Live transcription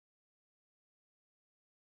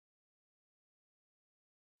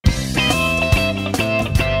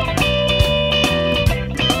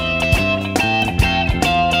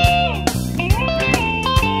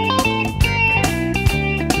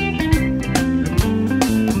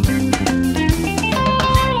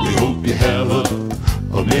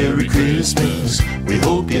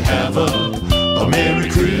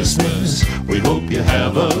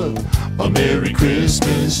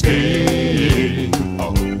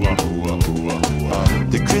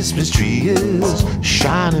Christmas tree is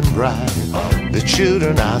shining bright. The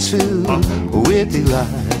children's eyes filled with delight.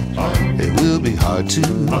 It will be hard to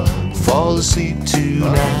fall asleep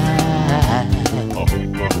tonight.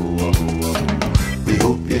 We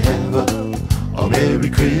hope you have a Merry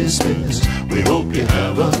Christmas. We hope you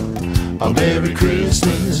have a Merry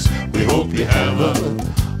Christmas. We hope you have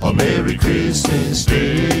a Merry Christmas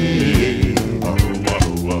Day.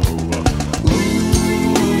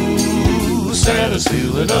 Ooh, Santa's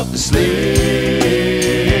filling up the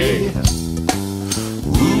sleigh.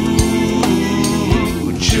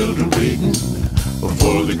 Ooh, children waiting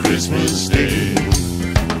for the Christmas day.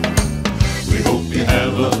 We hope you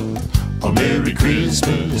have a Merry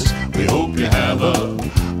Christmas. We hope you have a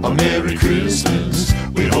Merry Christmas.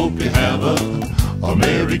 We hope you have a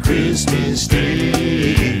Merry Christmas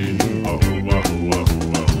Day.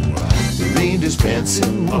 The reindeer's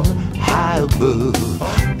prancing high above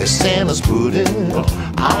as Santa's putting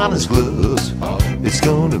on his gloves. It's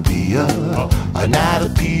gonna be a night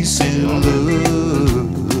of peace and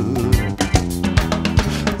love.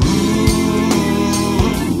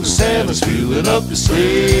 Ooh, Santa's filling up the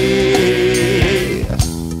sleigh.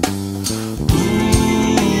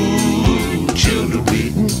 Ooh, children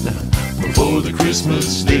waiting for the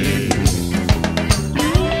Christmas day.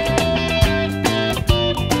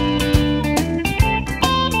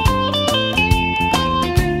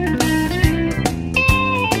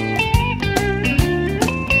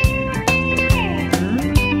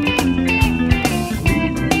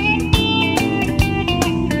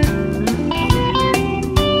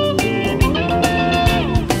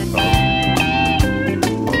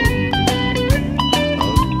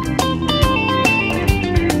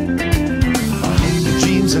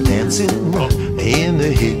 Are dancing in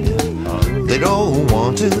the head. They don't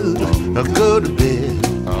want to go to bed.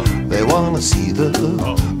 They want to see the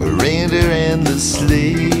reindeer and the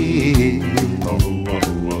sleigh.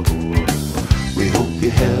 We hope you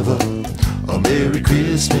have a Merry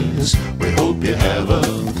Christmas. We hope you have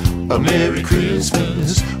a Merry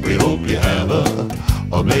Christmas. We hope you have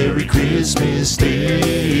a Merry Christmas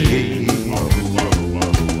Day.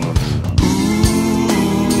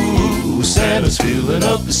 Santa's filling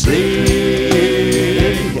up the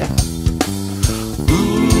sleigh.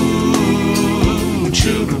 Ooh,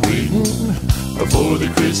 children waiting for the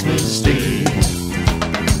Christmas day.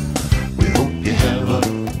 We hope you have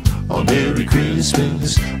a Merry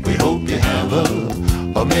Christmas. We hope you have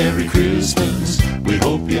a Merry Christmas. We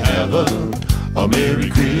hope you have a Merry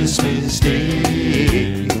Christmas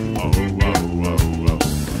Day.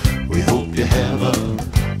 We hope you have a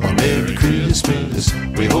Merry Christmas.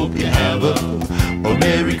 We hope you have a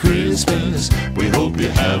Merry Christmas. We hope you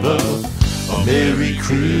have a Merry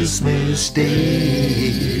Christmas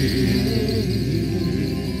Day.